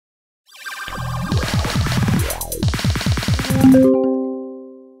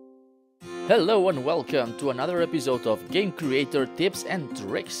Hello and welcome to another episode of Game Creator Tips and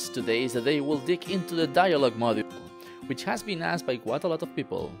Tricks. Today is the day we'll dig into the dialogue module, which has been asked by quite a lot of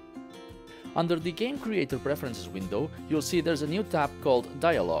people. Under the Game Creator Preferences window, you'll see there's a new tab called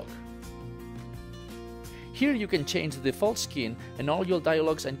Dialogue. Here you can change the default skin and all your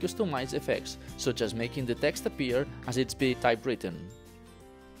dialogues and customize effects, such as making the text appear as it's being typewritten.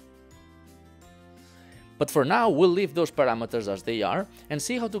 But for now, we'll leave those parameters as they are and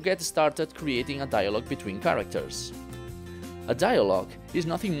see how to get started creating a dialogue between characters. A dialogue is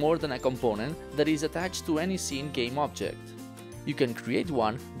nothing more than a component that is attached to any scene game object. You can create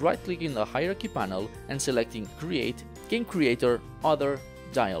one right-clicking the hierarchy panel and selecting Create, Game Creator, Other,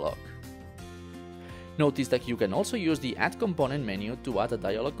 Dialogue. Notice that you can also use the Add Component menu to add a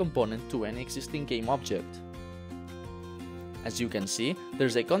dialogue component to any existing game object. As you can see,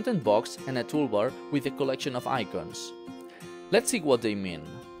 there's a content box and a toolbar with a collection of icons. Let's see what they mean.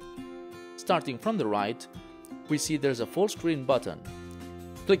 Starting from the right, we see there's a full screen button.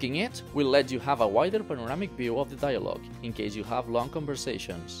 Clicking it will let you have a wider panoramic view of the dialogue in case you have long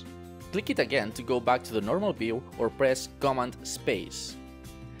conversations. Click it again to go back to the normal view or press Command Space.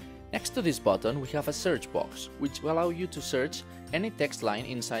 Next to this button we have a search box, which will allow you to search any text line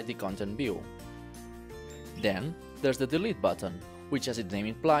inside the content view. Then there's the delete button, which as its name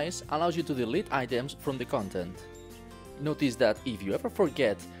implies, allows you to delete items from the content. Notice that if you ever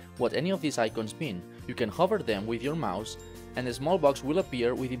forget what any of these icons mean, you can hover them with your mouse and a small box will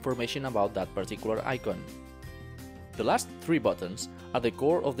appear with information about that particular icon. The last three buttons are the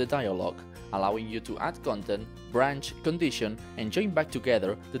core of the dialogue, allowing you to add content, branch, condition, and join back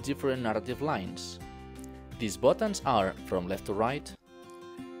together the different narrative lines. These buttons are, from left to right,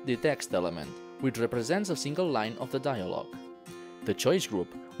 the text element, which represents a single line of the dialogue, the choice group,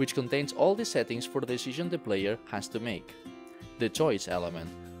 which contains all the settings for the decision the player has to make, the choice element,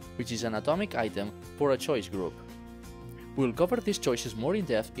 which is an atomic item for a choice group. We'll cover these choices more in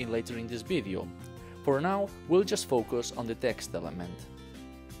depth later in this video. For now, we'll just focus on the text element.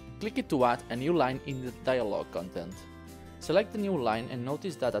 Click it to add a new line in the dialogue content. Select the new line and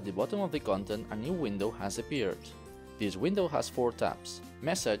notice that at the bottom of the content a new window has appeared. This window has four tabs: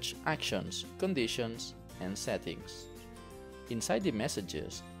 Message, Actions, Conditions, and Settings. Inside the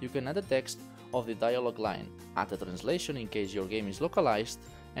messages, you can add the text of the dialogue line, add a translation in case your game is localized,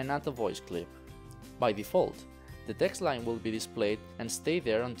 and add a voice clip. By default, the text line will be displayed and stay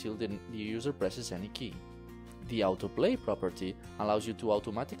there until the user presses any key. The autoplay property allows you to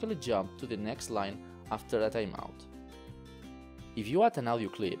automatically jump to the next line after a timeout. If you add an audio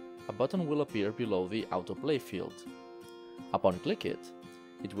clip, a button will appear below the autoplay field. Upon click it,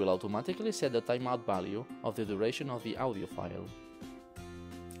 it will automatically set the timeout value of the duration of the audio file.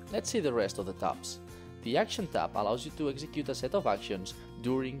 Let's see the rest of the tabs. The Action tab allows you to execute a set of actions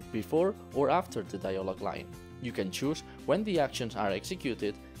during, before, or after the dialogue line. You can choose when the actions are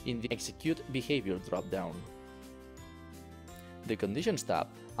executed in the Execute Behavior drop-down. The Conditions tab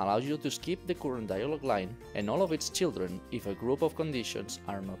allows you to skip the current dialogue line and all of its children if a group of conditions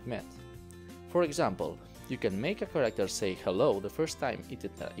are not met. For example, you can make a character say hello the first time it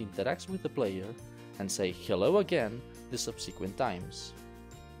interacts with the player and say hello again the subsequent times.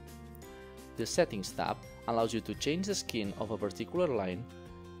 The Settings tab allows you to change the skin of a particular line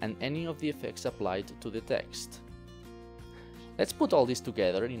and any of the effects applied to the text. Let's put all this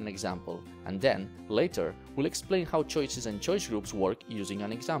together in an example, and then, later, we'll explain how choices and choice groups work using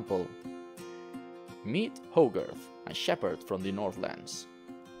an example. Meet Hogarth, a shepherd from the Northlands.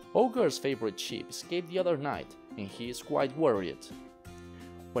 Hogarth's favorite sheep escaped the other night, and he is quite worried.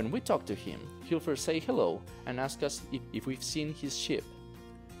 When we talk to him, he'll first say hello and ask us if we've seen his sheep.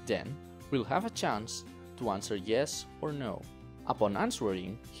 Then, we'll have a chance to answer yes or no. Upon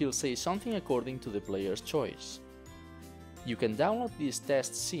answering, he'll say something according to the player's choice. You can download this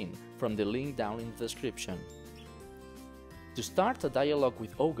test scene from the link down in the description. To start a dialogue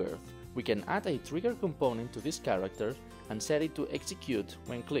with Hogarth, we can add a trigger component to this character and set it to execute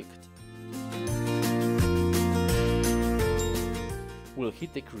when clicked. We'll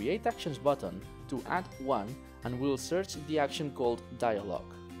hit the Create Actions button to add one and we'll search the action called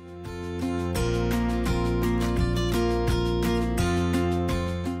Dialogue.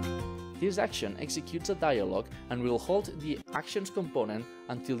 This action executes a dialogue and will hold the Actions component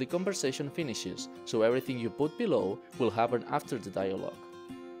until the conversation finishes, so everything you put below will happen after the dialogue.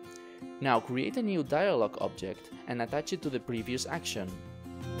 Now create a new dialogue object and attach it to the previous action.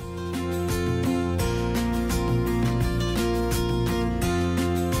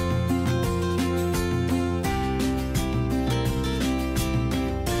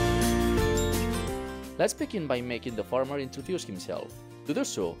 Let's begin by making the farmer introduce himself. To do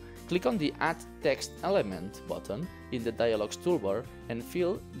so, click on the Add Text Element button in the Dialogues toolbar and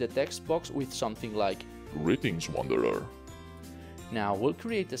fill the text box with something like "Greetings, Wanderer." Now we'll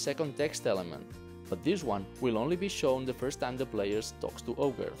create a second text element, but this one will only be shown the first time the player talks to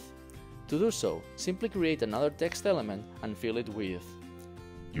Ogarth. To do so, simply create another text element and fill it with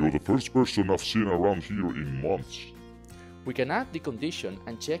 "You're the first person I've seen around here in months." We can add the condition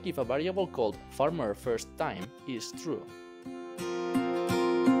and check if a variable called farmer first time is true.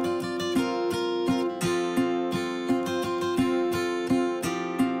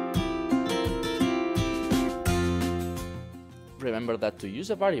 Remember that to use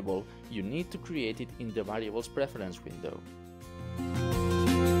a variable, you need to create it in the variables preference window.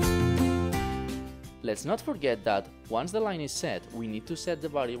 Let's not forget that once the line is set, we need to set the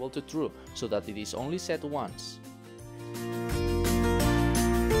variable to true so that it is only set once.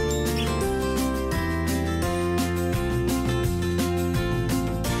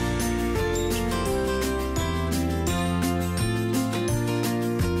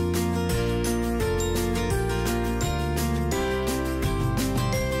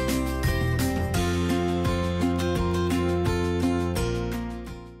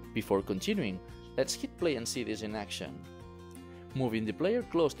 Before continuing, let's hit play and see this in action. Moving the player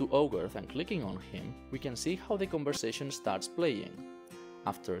close to Ogarth and clicking on him, we can see how the conversation starts playing.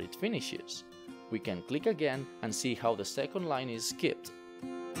 After it finishes, we can click again and see how the second line is skipped.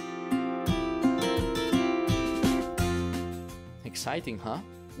 Exciting, huh?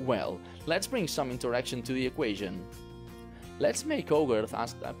 Well, let's bring some interaction to the equation. Let's make Ogarth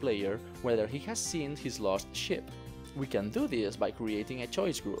ask a player whether he has seen his lost ship. We can do this by creating a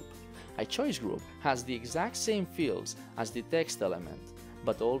choice group. A choice group has the exact same fields as the text element,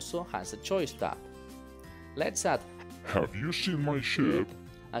 but also has a choice tab. Let's add "Have you seen my ship?"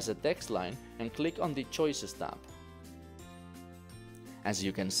 as a text line and click on the Choices tab. As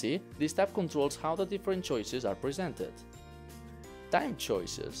you can see, this tab controls how the different choices are presented. Time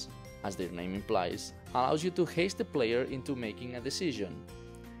choices, as their name implies, allows you to haste the player into making a decision.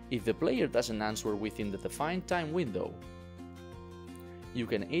 If the player doesn't answer within the defined time window, you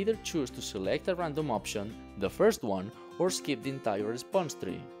can either choose to select a random option, the first one, or skip the entire response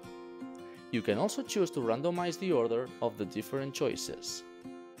tree. You can also choose to randomize the order of the different choices.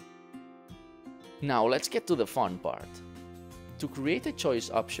 Now let's get to the fun part. To create a choice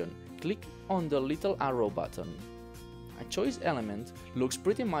option, click on the little arrow button. A choice element looks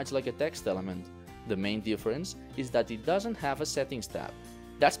pretty much like a text element. The main difference is that it doesn't have a settings tab.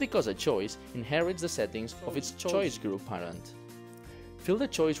 That's because a choice inherits the settings of its choice group parent. Fill the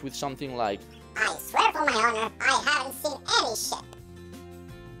choice with something like, "I swear for my honor, I haven't seen any ship."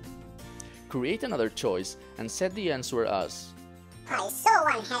 Create another choice and set the answer as, "I saw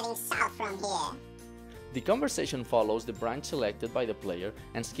one heading south from here." The conversation follows the branch selected by the player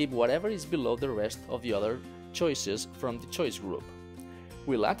and skip whatever is below the rest of the other choices from the choice group.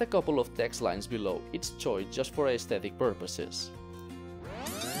 We'll add a couple of text lines below each choice just for aesthetic purposes.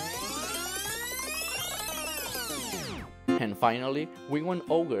 And finally, we want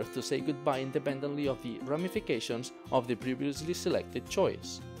Ogarth to say goodbye independently of the ramifications of the previously selected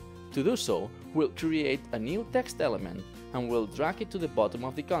choice. To do so, we'll create a new text element and we'll drag it to the bottom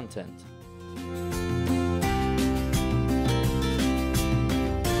of the content.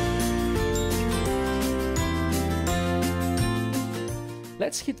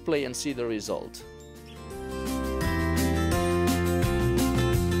 Let's hit play and see the result.